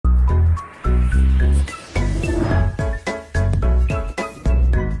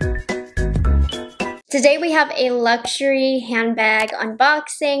Today we have a luxury handbag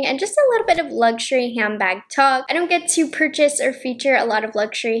unboxing and just a little bit of luxury handbag talk. I don't get to purchase or feature a lot of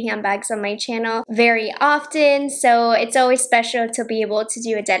luxury handbags on my channel very often, so it's always special to be able to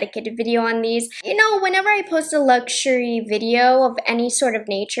do a dedicated video on these. You know, whenever I post a luxury video of any sort of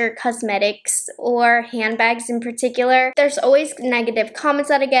nature, cosmetics, or handbags in particular, there's always negative comments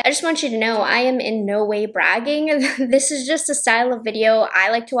that I get. I just want you to know I am in no way bragging. This is just a style of video I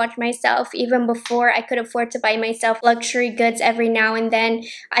like to watch myself. Even before I could afford to buy myself luxury goods every now and then,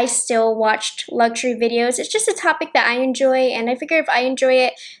 I still watched luxury videos. It's just a topic that I enjoy, and I figure if I enjoy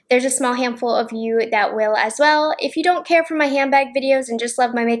it, there's a small handful of you that will as well. If you don't care for my handbag videos and just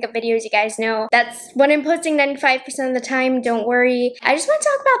love my makeup videos, you guys know that's what I'm posting 95% of the time. Don't worry. I just want to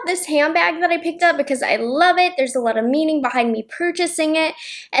talk about this handbag that I picked up because I love it. There's a lot of meaning behind me purchasing it,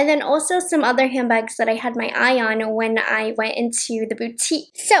 and then also some other handbags that I had my eye on when I went into the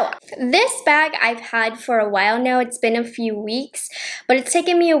boutique. So this bag I've had for a while now. It's been a few weeks, but it's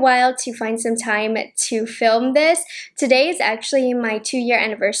taken me a while to find some time to film this. Today is actually my 2-year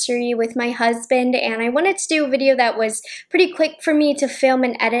anniversary with my husband, and I wanted to do a video that was pretty quick for me to film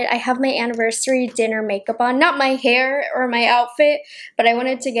and edit. I have my anniversary dinner makeup on, not my hair or my outfit, but I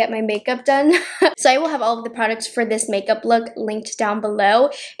wanted to get my makeup done. So I will have all of the products for this makeup look linked down below.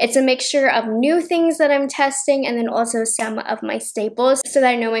 It's a mixture of new things that I'm testing and then also some of my staples so that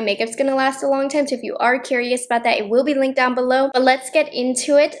I know my makeup's gonna last a long time. So if you are curious about that, it will be linked down below. But let's get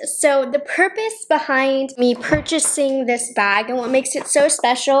into it. So the purpose behind me purchasing this bag and what makes it so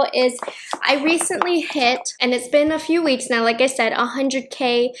special is I recently hit, and it's been a few weeks now, like I said,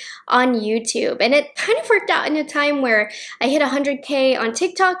 100K on YouTube. And it kind of worked out in a time where I hit 100K on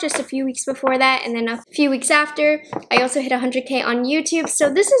TikTok just a few weeks before that, and then a few weeks after, I also hit 100K on YouTube.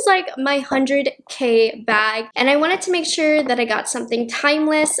 So this is like my 100K bag, and I wanted to make sure that I got something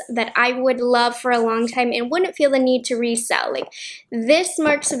timeless that I would love for a long time and wouldn't feel the need to resell. Like, this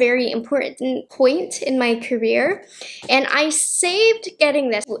marks a very important point in my career, and I saved getting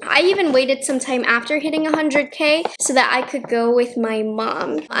this. I even waited some time after hitting 100K so that I could go with my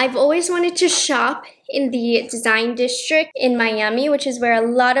mom. I've always wanted to shop in the design district in Miami, which is where a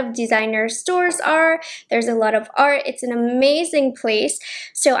lot of designer stores are. There's a lot of art. It's an amazing place.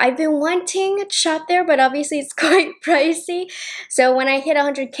 So I've been wanting to shop there, but obviously it's quite pricey. So when I hit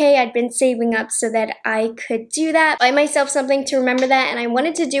 100K, I'd been saving up so that I could do that, buy myself something to remember that, and I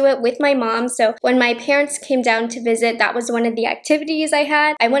wanted to do it with my mom. So when my parents came down to visit, that was one of the activities I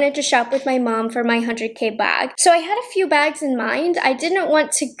had. I wanted to shop with my mom for my 100K bag. So I had a few bags in mind. I didn't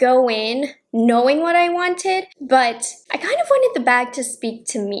want to go in knowing what I wanted, but I kind of wanted the bag to speak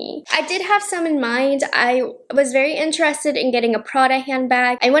to me. I did have some in mind. I was very interested in getting a Prada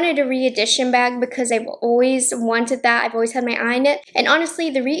handbag. I wanted a re-edition bag because I've always wanted that. I've always had my eye on it. And honestly,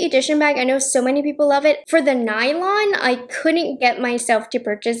 the re-edition bag, I know so many people love it. For the nylon, I couldn't get myself to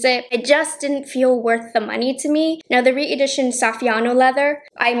purchase it. It just didn't feel worth the money to me. Now the re-edition Saffiano leather,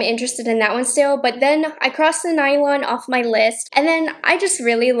 I'm interested in that one still, but then I crossed the nylon off my list, and then I just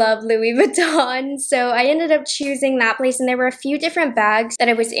really love Louis Vuitton. So I ended up choosing that place, and there were a few different bags that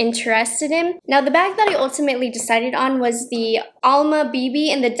I was interested in. Now the bag that I ultimately decided on was the Alma BB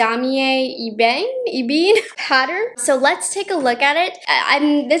in the Damier Ebene pattern. So let's take a look at it.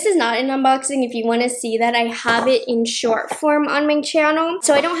 This is not an unboxing. If you want to see that, I have it in short form on my channel.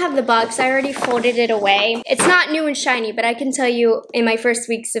 So I don't have the box. I already folded it away. It's not new and shiny, but I can tell you in my first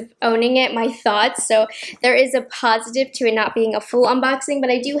weeks of owning it, my thoughts. So there is a positive to it not being a full unboxing, but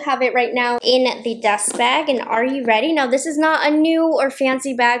I do have it right now in the dust bag. And are you ready? Now this is not a new or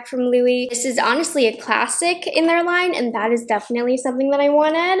fancy bag from Louis. This is honestly a classic in their line, and that is definitely something that I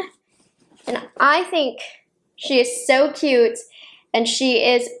wanted. And I think she is so cute, and she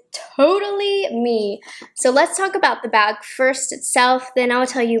is totally me. So let's talk about the bag first itself, then I'll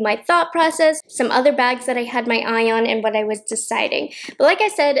tell you my thought process, some other bags that I had my eye on, and what I was deciding. But like I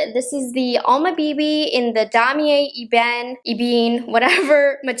said, this is the Alma BB in the Damier Ebene,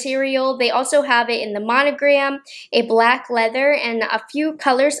 whatever material. They also have it in the monogram, a black leather, and a few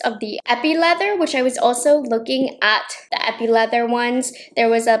colors of the epi leather, which I was also looking at the epi leather ones. There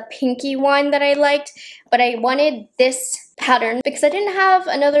was a pinky one that I liked, but I wanted this pattern because I didn't have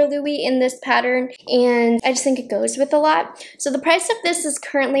another Louis in this pattern, and I just think it goes with a lot. So the price of this is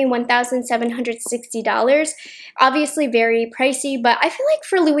currently $1,760. Obviously very pricey, but I feel like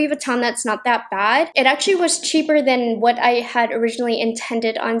for Louis Vuitton that's not that bad. It actually was cheaper than what I had originally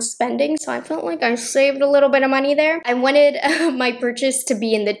intended on spending, so I felt like I saved a little bit of money there. I wanted my purchase to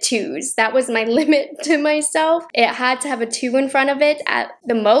be in the 2s. That was my limit to myself. It had to have a 2 in front of it at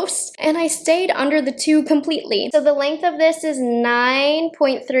the most, and I stayed under the 2 completely. So the length of this this is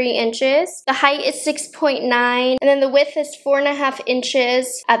 9.3 inches. The height is 6.9, and then the width is 4.5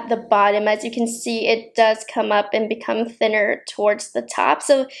 inches at the bottom. As you can see, it does come up and become thinner towards the top.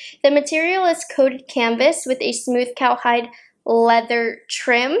 So the material is coated canvas with a smooth cowhide leather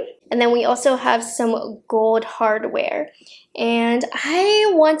trim. And then we also have some gold hardware. And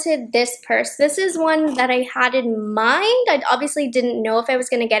I wanted this purse. This is one that I had in mind. I obviously didn't know if I was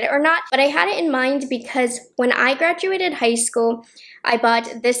going to get it or not, but I had it in mind because when I graduated high school, I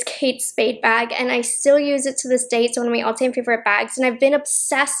bought this Kate Spade bag, and I still use it to this day. It's one of my all-time favorite bags, and I've been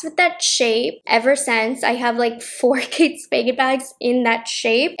obsessed with that shape ever since. I have like 4 Kate Spade bags in that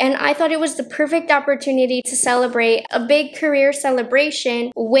shape, and I thought it was the perfect opportunity to celebrate a big career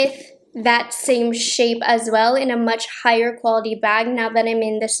celebration with that same shape as well in a much higher quality bag now that I'm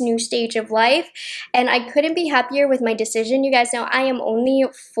in this new stage of life. And I couldn't be happier with my decision. You guys know I am only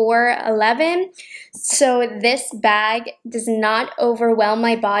 4'11", so this bag does not overwhelm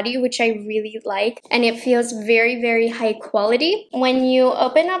my body, which I really like, and it feels very, very high quality. When you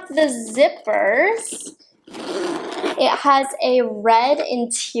open up the zippers, it has a red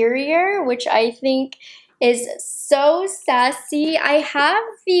interior, which I think is so sassy. I have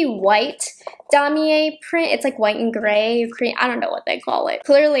the white damier print. It's like white and gray, cream. I don't know what they call it.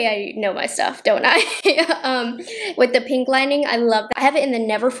 Clearly I know my stuff, don't I? With the pink lining, I love that. I have it in the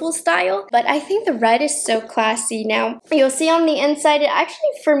Neverfull style, but I think the red is so classy. Now, you'll see on the inside, it actually,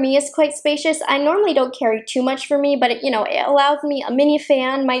 for me, is quite spacious. I normally don't carry too much for me, but it allows me a mini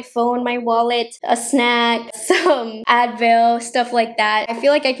fan, my phone, my wallet, a snack, some Advil, stuff like that. I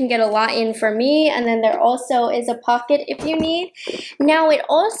feel like I can get a lot in for me, and then there also is a pocket if you need. Now, it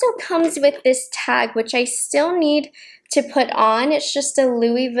also comes with this tag, which I still need to put on. It's just a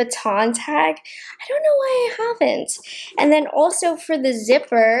Louis Vuitton tag. I don't know why I haven't. And then also for the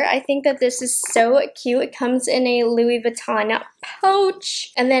zipper, I think that this is so cute. It comes in a Louis Vuitton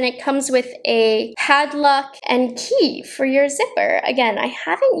pouch, and then it comes with a padlock and key for your zipper. Again, I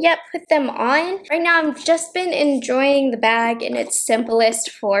haven't yet put them on. Right now, I've just been enjoying the bag in its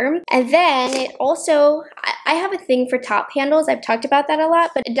simplest form. And then it also, I have a thing for top handles. I've talked about that a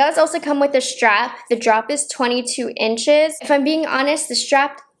lot, but it does also come with a strap. The drop is 22 inches. If I'm being honest, the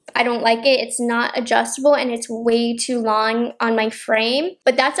strap, I don't like it. It's not adjustable and it's way too long on my frame.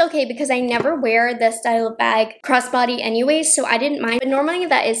 But that's okay because I never wear this style of bag crossbody anyways, so I didn't mind. But normally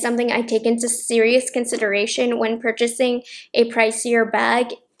that is something I take into serious consideration when purchasing a pricier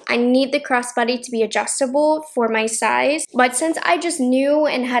bag. I need the crossbody to be adjustable for my size, but since I just knew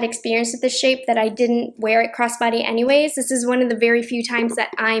and had experience with the shape that I didn't wear it crossbody anyways, this is one of the very few times that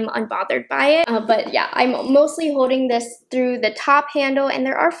I'm unbothered by it. But yeah, I'm mostly holding this through the top handle, and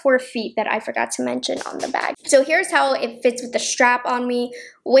there are 4 feet that I forgot to mention on the bag. So here's how it fits with the strap on me.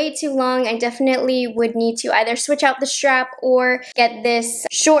 Way too long. I definitely would need to either switch out the strap or get this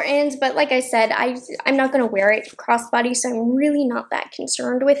shortened, but like I said, I'm not going to wear it crossbody, so I'm really not that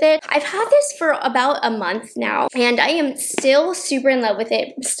concerned with it. I've had this for about a month now, and I am still super in love with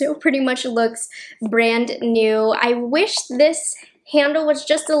it. Still pretty much looks brand new. I wish this handle was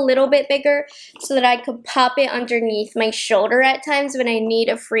just a little bit bigger so that I could pop it underneath my shoulder at times when I need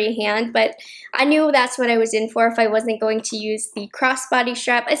a free hand, but I knew that's what I was in for if I wasn't going to use the crossbody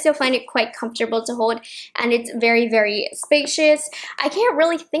strap. I still find it quite comfortable to hold, and it's very, very spacious. I can't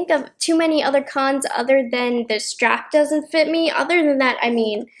really think of too many other cons other than the strap doesn't fit me. Other than that, I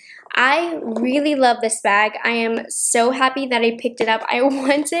mean, I really love this bag. I am so happy that I picked it up. I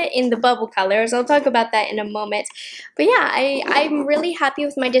want it in the bubble colors. I'll talk about that in a moment. But yeah, I'm really happy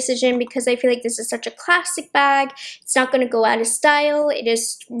with my decision because I feel like this is such a classic bag. It's not going to go out of style. It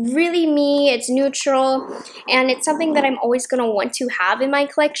is really me. It's neutral. And it's something that I'm always going to want to have in my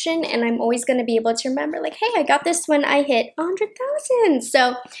collection. And I'm always going to be able to remember, like, hey, I got this when I hit 100,000.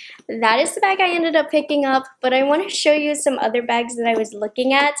 So that is the bag I ended up picking up. But I want to show you some other bags that I was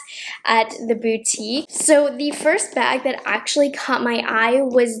looking at the boutique. So the first bag that actually caught my eye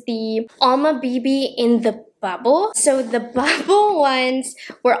was the Alma BB in the bubble. So the bubble ones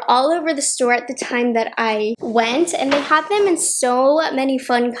were all over the store at the time that I went, and they had them in so many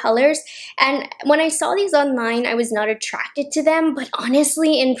fun colors. And when I saw these online, I was not attracted to them, but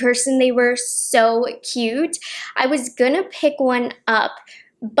honestly, in person, they were so cute. I was gonna pick one up,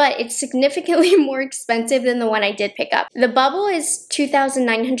 but it's significantly more expensive than the one I did pick up. The bubble is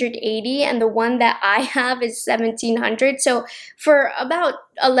 $2,980 and the one that I have is $1,700. So for about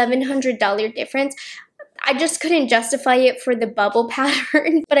 $1,100 difference, I just couldn't justify it for the bubble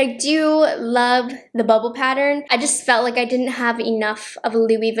pattern. But I do love the bubble pattern. I just felt like I didn't have enough of a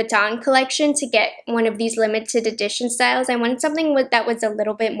Louis Vuitton collection to get one of these limited edition styles. I wanted something that was a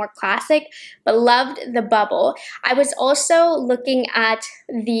little bit more classic, but loved the bubble. I was also looking at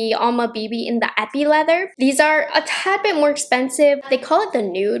the Alma BB in the Epi leather. These are a tad bit more expensive. They call it the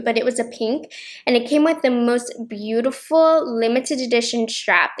nude, but it was a pink, and it came with the most beautiful limited edition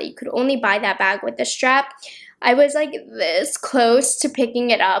strap that you could only buy that bag with the strap. I was like this close to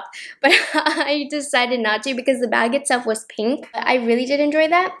picking it up, but I decided not to because the bag itself was pink. I really did enjoy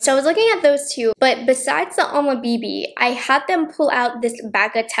that. So I was looking at those two, but besides the Alma BB, I had them pull out this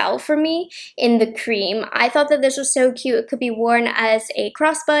bagatelle for me in the cream. I thought that this was so cute. It could be worn as a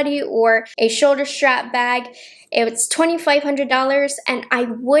crossbody or a shoulder strap bag. It was $2,500 and I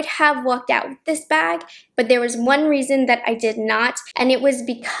would have walked out with this bag, but there was one reason that I did not, and it was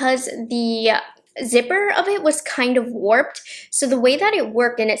because the zipper of it was kind of warped. So the way that it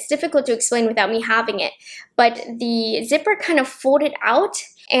worked, and it's difficult to explain without me having it, but the zipper kind of folded out,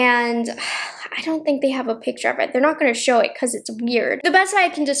 and I don't think they have a picture of it. They're not going to show it because it's weird. The best way I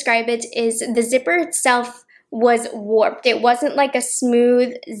can describe it is the zipper itself was warped. It wasn't like a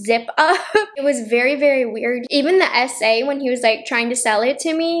smooth zip up. It was very, very weird. Even the SA, when he was like trying to sell it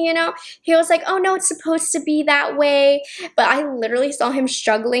to me, you know, he was like, oh no, it's supposed to be that way. But I literally saw him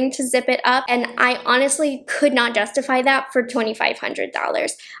struggling to zip it up, and I honestly could not justify that for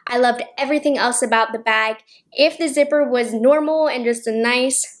 $2,500. I loved everything else about the bag. If the zipper was normal and just a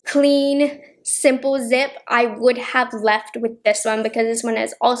nice, clean, simple zip, I would have left with this one because this one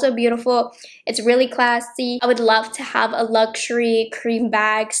is also beautiful. It's really classy. I would love to have a luxury cream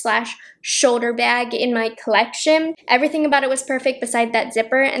bag slash shoulder bag in my collection. Everything about it was perfect beside that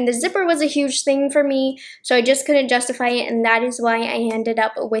zipper, and the zipper was a huge thing for me, so I just couldn't justify it, and that is why I ended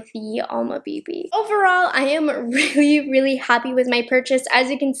up with the Alma BB. Overall, I am really, really happy with my purchase. As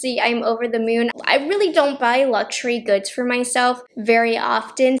you can see, I'm over the moon. I really don't buy luxury goods for myself very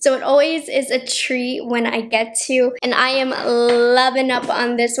often, so it always is a treat when I get to, and I am loving up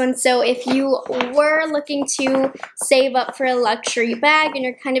on this one. So if you were looking to save up for a luxury bag and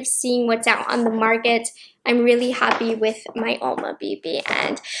you're kind of seeing what's out on the market, I'm really happy with my Alma BB.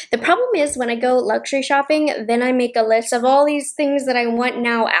 And the problem is when I go luxury shopping, then I make a list of all these things that I want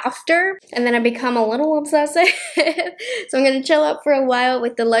now after, and then I become a little obsessive. So I'm gonna chill out for a while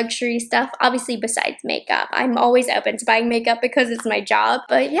with the luxury stuff, obviously besides makeup. I'm always open to buying makeup because it's my job.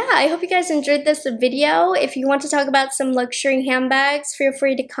 But yeah, I hope you guys enjoyed this video. If you want to talk about some luxury handbags, feel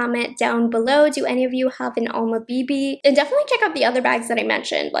free to comment down below. Do any of you have an Alma BB? And definitely check out the other bags that I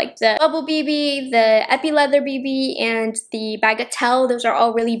mentioned, like the Bubble BB, the Epi Leather BB, and the Bagatelle. Those are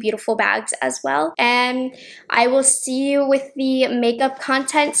all really beautiful bags as well. And I will see you with the makeup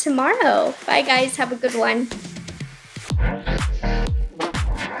content tomorrow. Bye guys, have a good one.